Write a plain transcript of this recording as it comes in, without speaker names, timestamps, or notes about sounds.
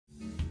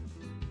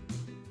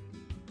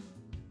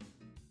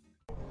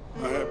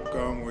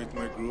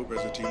with my group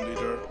as a team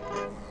leader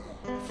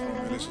from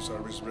LSU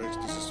Service Breaks.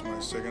 This is my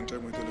second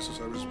time with LSU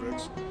Service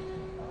Breaks.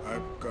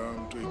 I've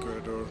come to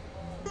Ecuador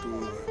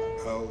to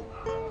help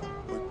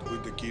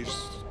with the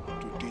kids,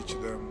 to teach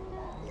them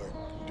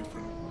like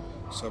different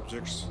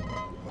subjects.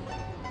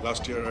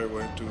 Last year I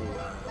went to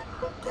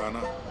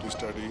Ghana to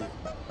study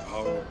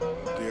how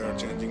they are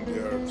changing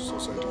their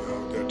society,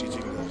 how they are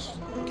teaching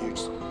their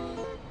kids.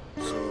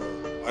 So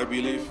I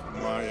believe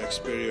my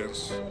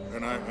experience,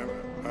 and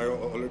I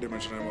already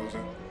mentioned I'm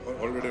also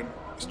already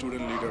a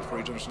student leader for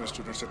international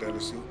students at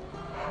LSU.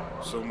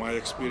 So my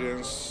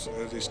experience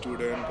as a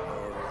student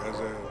or as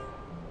a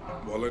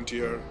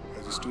volunteer,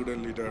 as a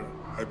student leader,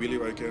 I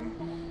believe I can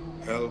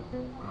help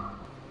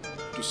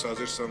to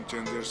suggest some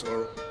changes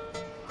or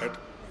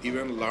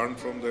even learn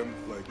from them,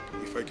 like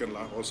if I can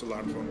also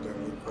learn from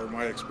them for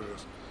my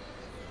experience.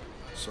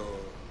 So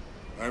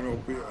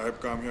I've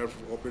come here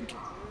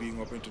being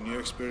open to new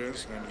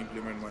experience and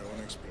implement my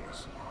own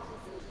experience.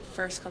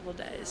 First couple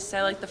days.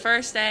 So like the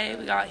first day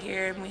we got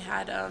here and we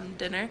had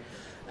dinner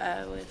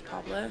with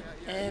Pablo,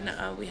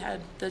 and we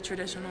had the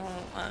traditional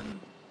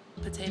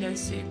potato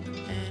soup,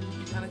 and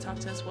he kind of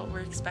talked to us what we're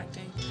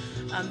expecting.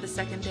 The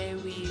second day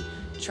we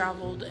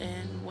traveled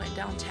and went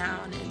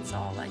downtown and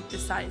saw like the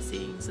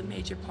sightseeing, some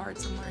major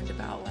parts, and learned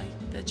about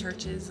like the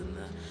churches and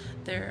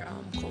their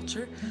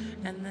culture.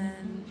 And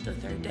then the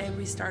third day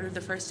we started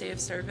the first day of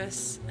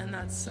service, and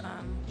that's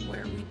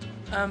where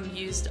we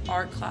used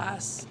art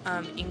class,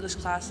 English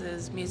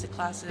classes, music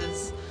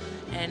classes,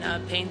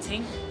 and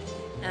painting.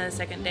 And the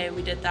second day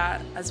we did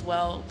that as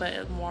well,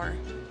 but more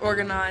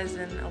organized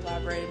and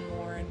elaborated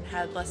more, and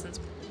had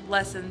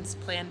lessons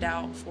planned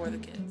out for the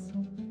kids.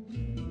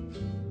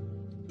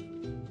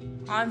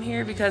 I'm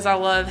here because I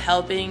love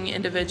helping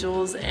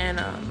individuals, and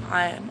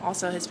I'm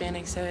also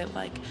Hispanic, so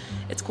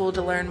it's cool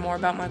to learn more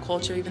about my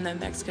culture. Even though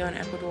Mexico and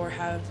Ecuador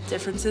have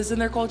differences in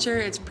their culture,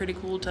 it's pretty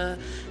cool to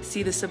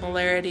see the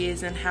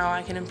similarities and how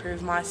I can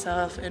improve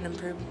myself and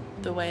improve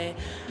the way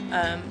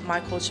my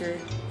culture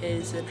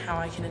is and how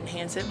I can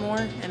enhance it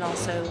more, and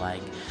also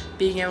like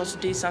being able to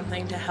do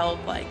something to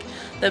help, like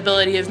the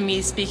ability of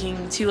me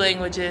speaking two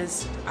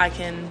languages, I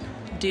can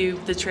do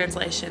the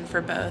translation for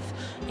both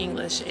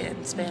English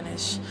and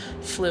Spanish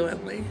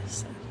fluently.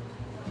 So.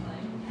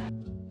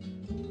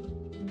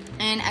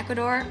 In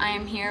Ecuador, I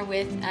am here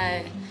with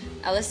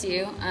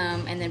LSU,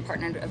 and then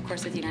partnered, of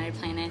course, with United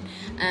Planet,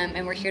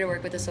 and we're here to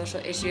work with the social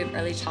issue of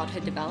early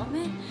childhood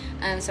development.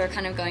 So we're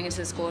kind of going into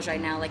the schools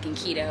right now, like in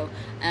Quito.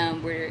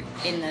 We're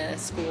in the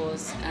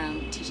schools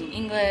teaching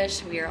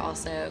English. We are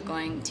also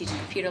teaching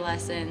computer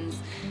lessons.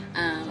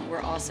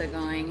 We're also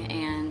going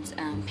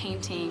and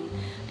painting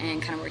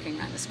and kind of working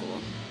around the school.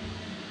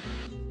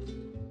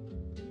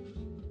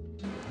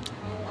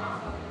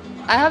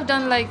 I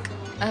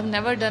have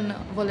never done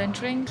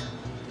volunteering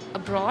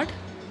abroad.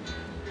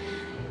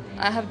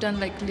 I have done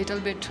little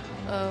bit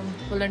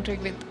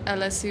volunteering with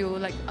LSU,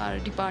 like our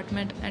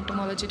department,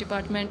 entomology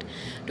department,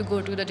 to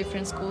go to the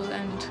different schools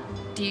and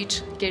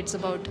teach kids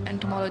about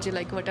entomology,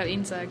 like what are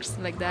insects,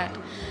 like that.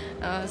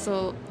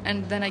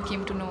 And then I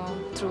came to know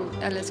through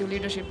LSU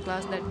leadership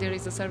class that there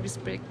is a service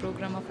break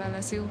program of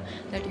LSU,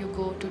 that you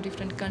go to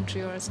different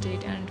country or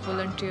state and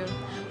volunteer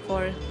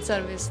for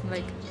service.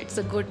 Like it's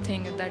a good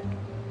thing that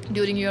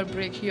during your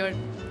break you're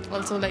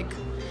also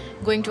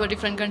going to a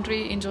different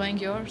country, enjoying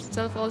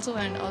yourself also,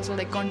 and also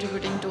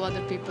contributing to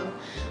other people.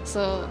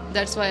 So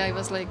that's why I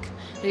was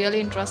really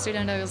interested,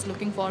 and I was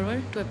looking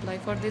forward to apply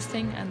for this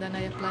thing. And then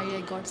I applied,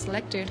 I got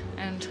selected,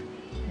 and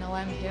now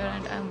I'm here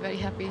and I'm very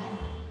happy.